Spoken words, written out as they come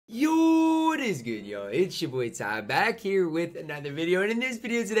Yo, what is good, yo? It's your boy Ty back here with another video, and in this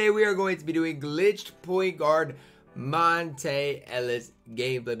video today we are going to be doing glitched point guard Monta Ellis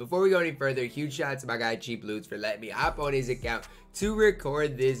gameplay. Before we go any further, huge shout out to my guy Cheap Loots for letting me hop on his account to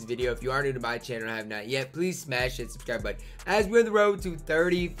record this video. If you are new to my channel and have not yet, please smash that subscribe button as we're on the road to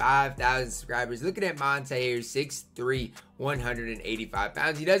 35,000 subscribers. Looking at Monta here, 6'3", 185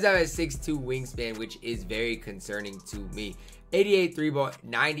 pounds. He does have a 6'2" wingspan, which is very concerning to me. 88 3 ball,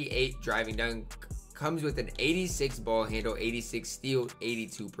 98 driving dunk, comes with an 86 ball handle, 86 steal,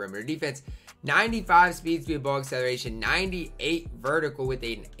 82 perimeter defense, 95 speed to ball acceleration, 98 vertical with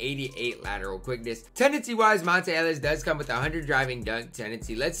an 88 lateral quickness. Tendency wise, Monta Ellis does come with a 100 driving dunk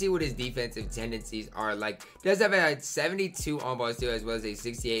tendency. Let's see what his defensive tendencies are like. Does have a 72 on ball steal as well as a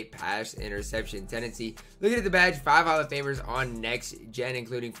 68 pass interception tendency. Looking at the badge, 5 Hall of Famers on next gen,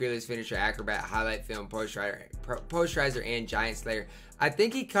 including Fearless Finisher, Acrobat, Highlight Film, Posterizer, and Giant Slayer. I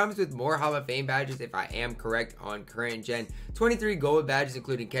think he comes with more Hall of Fame badges if I am correct on current gen. 23 gold badges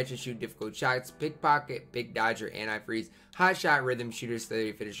including catch and shoot, difficult shots, pickpocket, pick dodger, anti-freeze, hot shot, rhythm shooter,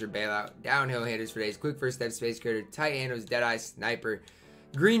 celebrity finisher, bailout, downhill hitters for days, quick first step, space creator, tight handles, deadeye, sniper,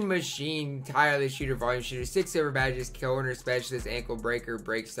 green machine, tireless shooter, volume shooter, 6 silver badges, corner specialist, ankle breaker,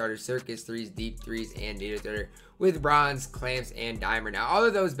 break starter, circus threes, deep threes, and needle threader with bronze, clamps, and dimer. Now, all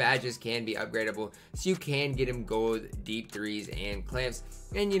of those badges can be upgradable, so you can get him gold, deep threes, and clamps.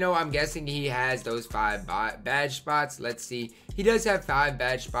 And, you know, I'm guessing he has those 5 badge spots. Let's see. He does have 5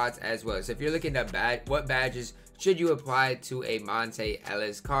 badge spots as well. So if you're looking at what badges should you apply to a Monta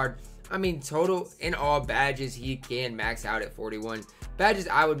Ellis card, I mean, total in all badges, he can max out at 41. Badges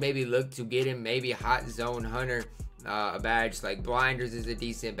I would maybe look to get him, maybe Hot Zone Hunter, a badge like Blinders is a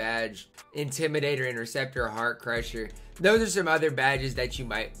decent badge, Intimidator, Interceptor, Heart Crusher. Those are some other badges that you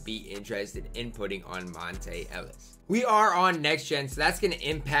might be interested in putting on Monta Ellis. We are on next gen, so that's going to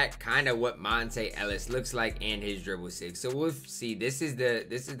impact kind of what Monta Ellis looks like and his dribble sig. So we'll see. This is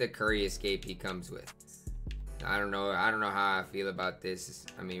the Curry escape he comes with. I don't know how I feel about this.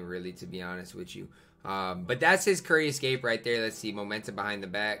 I mean, really, to be honest with you. But that's his Curry escape right there. Let's see. Momentum behind the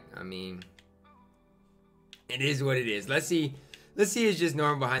back. I mean, it is what it is. Let's see it's just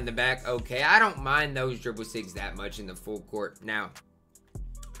normal behind the back. Okay, I don't mind those dribble sigs that much in the full court. Now,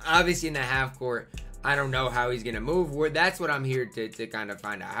 obviously in the half court, I don't know how he's going to move. That's what I'm here to kind of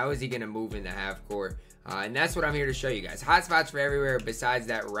find out. How is he going to move in the half court? And that's what I'm here to show you guys. Hot spots for everywhere besides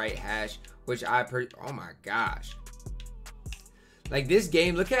that right hash, which oh my gosh. Like this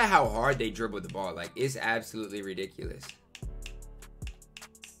game, look at how hard they dribble the ball. Like, it's absolutely ridiculous.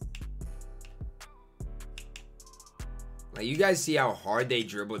 Like, you guys see how hard they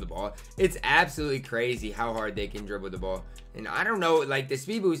dribble the ball? It's absolutely crazy how hard they can dribble the ball. And I don't know, like, the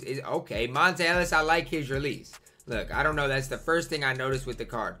speed boost is okay. Monta Ellis, I like his release. Look, I don't know. That's the first thing I noticed with the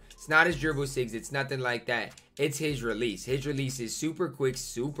card. It's not his dribble sigs. It's nothing like that. It's his release. His release is super quick,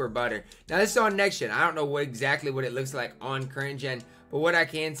 super butter. Now, this is on next gen. I don't know exactly what it looks like on current gen. But what I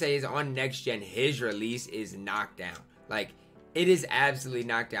can say is on next gen, his release is knocked down. Like, it is absolutely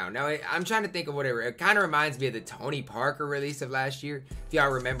knocked down. Now, I'm trying to think of whatever. It kind of reminds me of the Tony Parker release of last year. If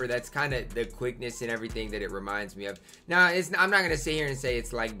y'all remember, that's kind of the quickness and everything that it reminds me of. Now, I'm not going to sit here and say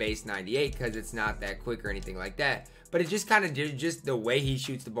it's like base 98 because it's not that quick or anything like that. But it just kind of, just the way he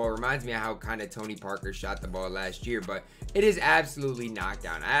shoots the ball reminds me of how kind of Tony Parker shot the ball last year. But it is absolutely knocked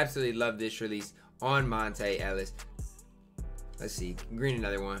down. I absolutely love this release on Monta Ellis. Let's see, green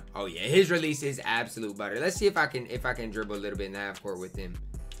another one. Oh yeah, his release is absolute butter. Let's see if I can dribble a little bit in the half court with him.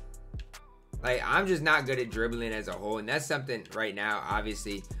 Like, I'm just not good at dribbling as a whole, and that's something right now,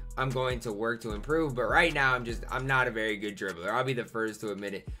 obviously, I'm going to work to improve. But right now, I'm not a very good dribbler. I'll be the first to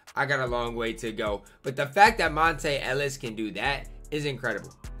admit it. I got a long way to go. But the fact that Monta Ellis can do that is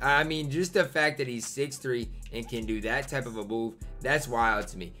incredible. I mean, just the fact that he's 6'3" and can do that type of a move, that's wild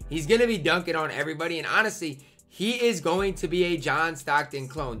to me. He's gonna be dunking on everybody, and honestly, he is going to be a John Stockton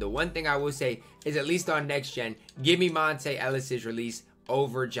clone. The one thing I will say is, at least on next gen, give me Monta Ellis' release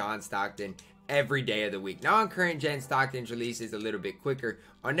over John Stockton every day of the week. Now on current gen, Stockton's release is a little bit quicker.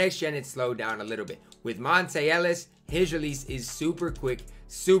 On next gen, it's slowed down a little bit. With Monta Ellis, his release is super quick,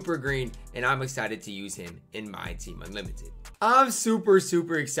 super green, and I'm excited to use him in my team unlimited. I'm super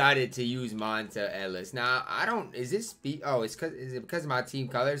excited to use Monta Ellis. Now, is it because of my team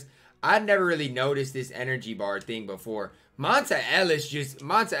colors? I'd never really noticed this energy bar thing before. Monta Ellis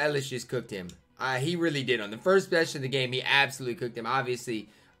just cooked him. He really did. On the first possession of the game, he absolutely cooked him. Obviously,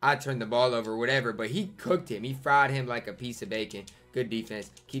 I turned the ball over, whatever, but he cooked him. He fried him like a piece of bacon. Good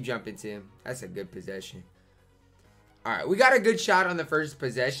defense. Keep jumping to him. That's a good possession. All right, we got a good shot on the first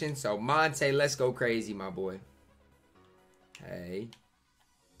possession. So, Monta, let's go crazy, my boy. Hey.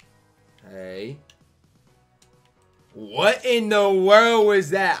 Hey. What in the world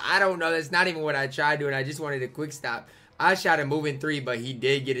was that? I don't know. That's not even what I tried doing. I just wanted a quick stop. I shot a moving three, but he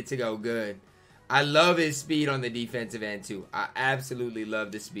did get it to go good. I love his speed on the defensive end, too. I absolutely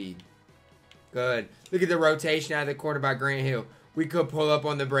love the speed. Good. Look at the rotation out of the corner by Grant Hill. We could pull up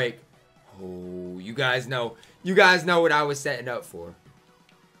on the break. Oh, you guys know. You guys know what I was setting up for.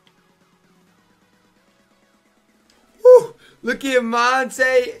 Woo! Look at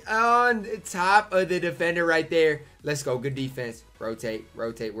Monta on top of the defender right there. Let's go. Good defense. Rotate.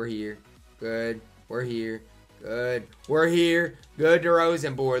 Rotate. We're here. Good. We're here. Good. We're here. Good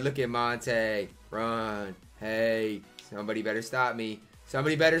DeRozan board. Look at Monta. Run. Hey. Somebody better stop me.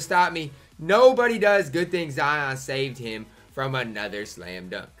 Somebody better stop me. Nobody does. Good thing Zion saved him from another slam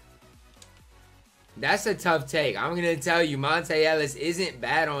dunk. That's a tough take. I'm going to tell you, Monta Ellis isn't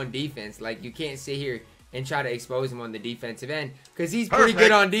bad on defense. Like, you can't sit here and try to expose him on the defensive end because he's pretty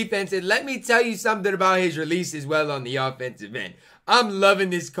good on defense. And let me tell you something about his release as well on the offensive end. I'm loving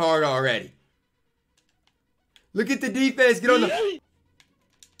this card already. Look at the defense. Get on the...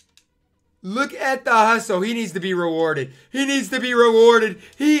 Look at the hustle. He needs to be rewarded. He needs to be rewarded.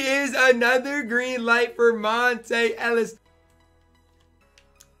 He is another green light for Monta Ellis.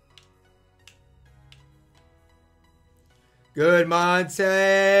 Good,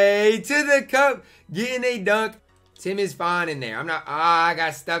 Monta. To the cup. Getting a dunk. Tim is fine in there. I'm not... I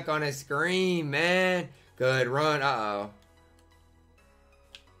got stuck on a screen, man. Good run. Uh-oh.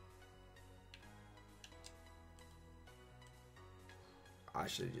 I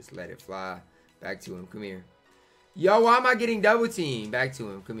should have just let it fly. Back to him. Come here. Yo, why am I getting double teamed? Back to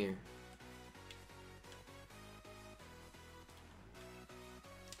him. Come here.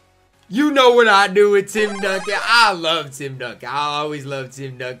 You know what I do with Tim Duncan. I love Tim Duncan. I always love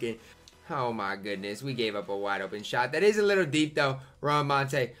Tim Duncan. Oh my goodness. We gave up a wide open shot. That is a little deep though. Run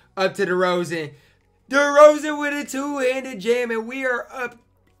Monta. Up to DeRozan. DeRozan with a two-handed jam. And we are up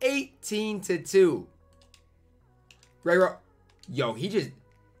 18-2. Great roll. Yo, he just...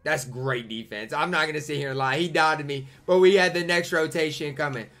 That's great defense. I'm not going to sit here and lie. He dotted me. But we had the next rotation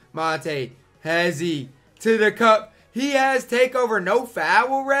coming. Monta. Has he? To the cup. He has takeover. No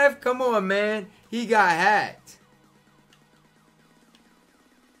foul, ref? Come on, man. He got hacked.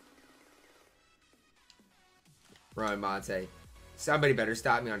 Run, Monta. Somebody better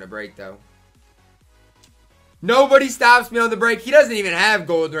stop me on the break, though. Nobody stops me on the break. He doesn't even have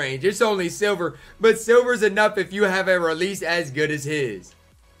gold range. It's only silver. But silver's enough if you have a release as good as his.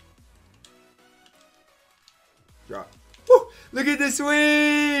 Drop. Woo! Look at the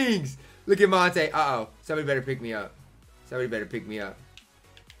swings. Look at Monta. Uh-oh. Somebody better pick me up. Somebody better pick me up.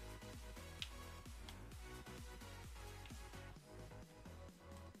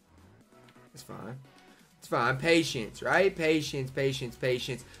 It's fine. It's fine. Patience, right? Patience, patience,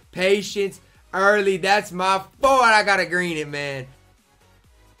 patience. Patience. Early. That's my fault. I gotta green it, man.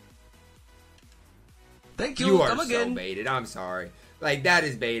 Thank you. You are Come again. so baited. I'm sorry. Like, that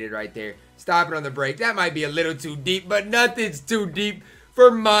is baited right there. Stop it on the break. That might be a little too deep, but nothing's too deep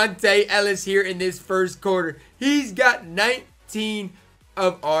for Monta Ellis here in this first quarter. He's got 19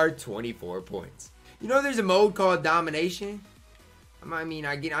 of our 24 points. You know there's a mode called domination? I mean,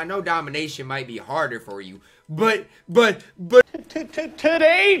 I know domination might be harder for you, but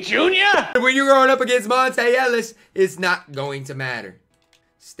Today, Junior. when you're going up against Monta Ellis, it's not going to matter.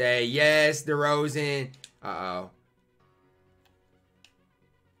 Stay, yes, DeRozan. Uh-oh.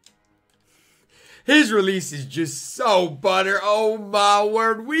 His release is just so butter. Oh my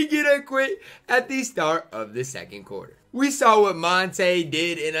word. We get a quit at the start of the second quarter. We saw what Monta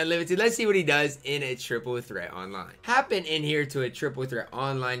did in Unlimited. Let's see what he does in a triple threat online. Happen in here to a triple threat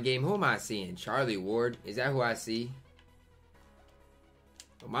online game. Who am I seeing? Charlie Ward. Is that who I see?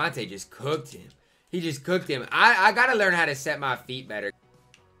 Well, Monta just cooked him. He just cooked him. I gotta learn how to set my feet better.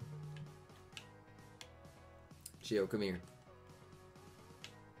 Chill, come here.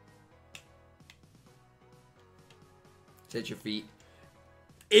 Set your feet.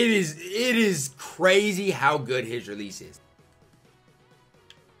 It is crazy how good his release is.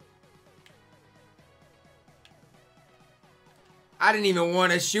 I didn't even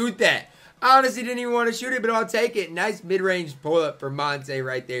want to shoot that. I honestly didn't even want to shoot it, but I'll take it. Nice mid-range pull-up for Monta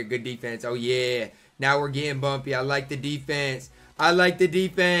right there. Good defense. Oh, yeah. Now we're getting bumpy. I like the defense. I like the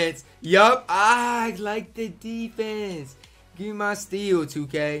defense. Yup. I like the defense. Give me my steal,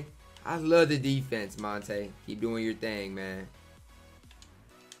 2K. I love the defense, Monta. Keep doing your thing, man.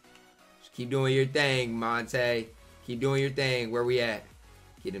 Just keep doing your thing, Monta. Keep doing your thing. Where we at?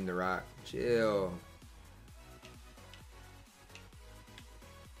 Get him the rock. Chill.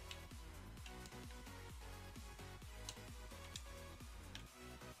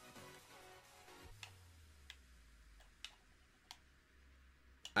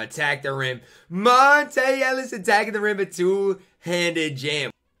 Attack the rim. Monta Ellis attacking the rim, a two-handed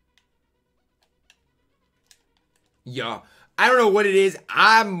jam. Yo, I don't know what it is.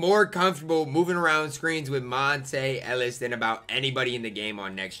 I'm more comfortable moving around screens with Monta Ellis than about anybody in the game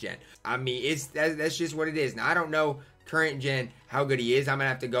on next gen. I mean, that's just what it is. Now, I don't know current gen how good he is. I'm gonna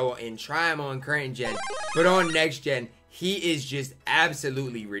have to go and try him on current gen, but on next gen, he is just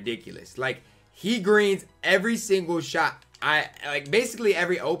absolutely ridiculous. Like, he greens every single shot. Basically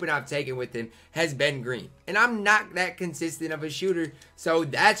every open I've taken with him has been green. And I'm not that consistent of a shooter. So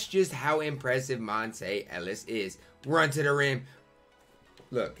that's just how impressive Monta Ellis is. Run to the rim.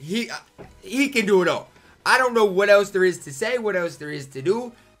 Look, he can do it all. I don't know what else there is to say, what else there is to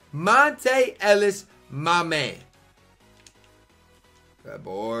do. Monta Ellis, my man. Good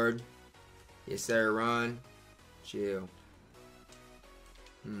board. Yes, sir, run. Chill.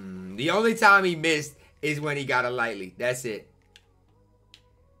 The only time he missed is when he got a lightly. That's it.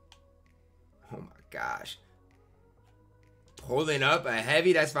 Oh my gosh. Pulling up a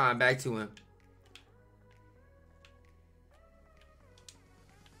heavy. That's fine. Back to him.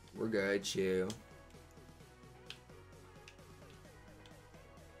 We're good. Chill.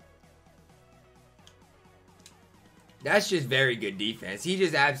 That's just very good defense. He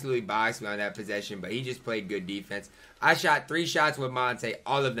just absolutely boxed me on that possession, but he just played good defense. I shot 3 shots with Monta.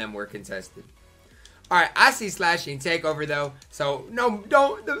 All of them were contested. All right, I see slashing takeover, though. So, no,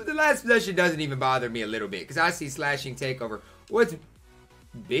 don't. The last possession doesn't even bother me a little bit because I see slashing takeover. What's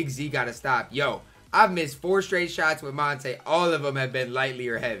Big Z got to stop? Yo, I've missed 4 straight shots with Monta. All of them have been lightly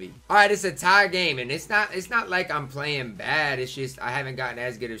or heavy. All right, it's a tie game, and it's not like I'm playing bad. It's just I haven't gotten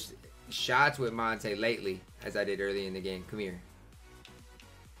as good of shots with Monta lately as I did early in the game. Come here.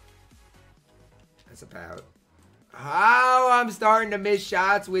 That's a pout. How I'm starting to miss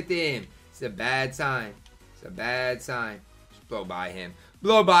shots with him. It's a bad sign. It's a bad sign. Just blow by him.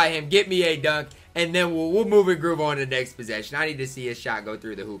 Blow by him. Get me a dunk. And then we'll move and groove on to the next possession. I need to see a shot go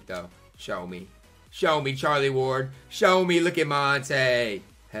through the hoop, though. Show me. Show me, Charlie Ward. Show me. Look at Monta.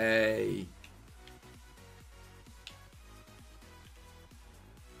 Hey.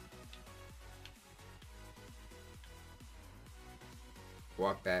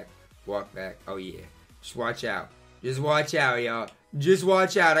 Walk back. Walk back. Oh, yeah. Just watch out. Just watch out, y'all. Just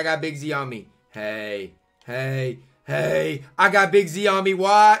watch out. I got Big Z on me. Hey. Hey. Hey. I got Big Z on me.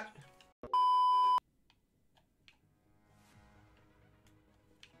 What?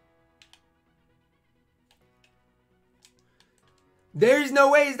 There's no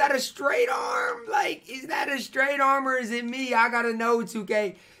way. Is that a straight arm? Like, is that a straight arm or is it me? I gotta know,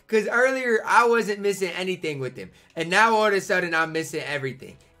 2K. Because earlier, I wasn't missing anything with him. And now, all of a sudden, I'm missing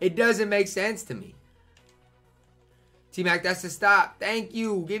everything. It doesn't make sense to me. T-Mac, that's a stop. Thank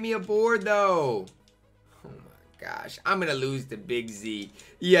you. Give me a board, though. Oh, my gosh. I'm going to lose to Big Z.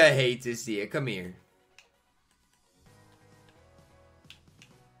 You hate to see it. Come here.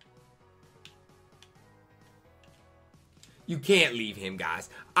 You can't leave him, guys.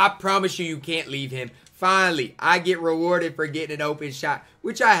 I promise you, you can't leave him. Finally, I get rewarded for getting an open shot,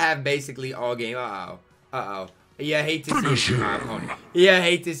 which I have basically all game. Uh-oh. Uh-oh. Yeah, hate to see it, my opponent. Yeah,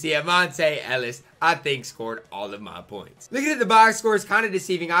 hate to see it. Monta Ellis, I think, scored all of my points. Looking at the box score is kind of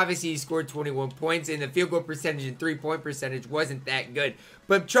deceiving. Obviously, he scored 21 points, and the field goal percentage and three-point percentage wasn't that good.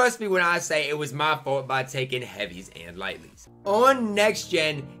 But trust me when I say it was my fault by taking heavies and lightlies. On next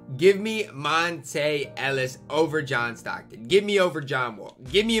gen, give me Monta Ellis over John Stockton. Give me over John Wall.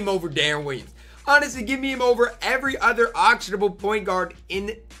 Give me him over Darren Williams. Honestly, give me him over every other auctionable point guard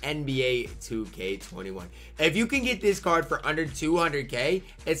in NBA 2K21. If you can get this card for under 200K,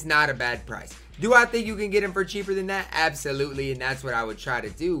 it's not a bad price. Do I think you can get him for cheaper than that? Absolutely, and that's what I would try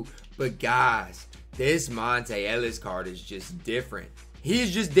to do. But guys, this Monta Ellis card is just different.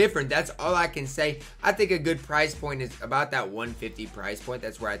 He's just different. That's all I can say. I think a good price point is about that 150 price point.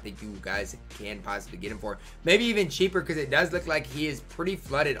 That's where I think you guys can possibly get him for. Maybe even cheaper because it does look like he is pretty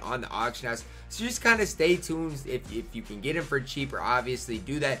flooded on the auction house. So just kind of stay tuned. If you can get him for cheaper, obviously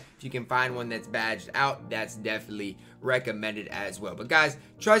do that. If you can find one that's badged out, that's definitely recommended as well. But guys,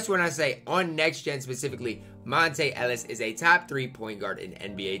 trust when I say on next gen specifically, Monta Ellis is a top 3 point guard in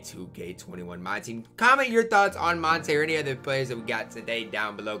NBA 2K21 MyTEAM. Comment your thoughts on Monta or any other players that we got today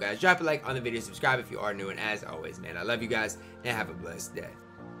down below, guys. Drop a like on the video, subscribe if you are new, and as always, man, I love you guys and have a blessed day.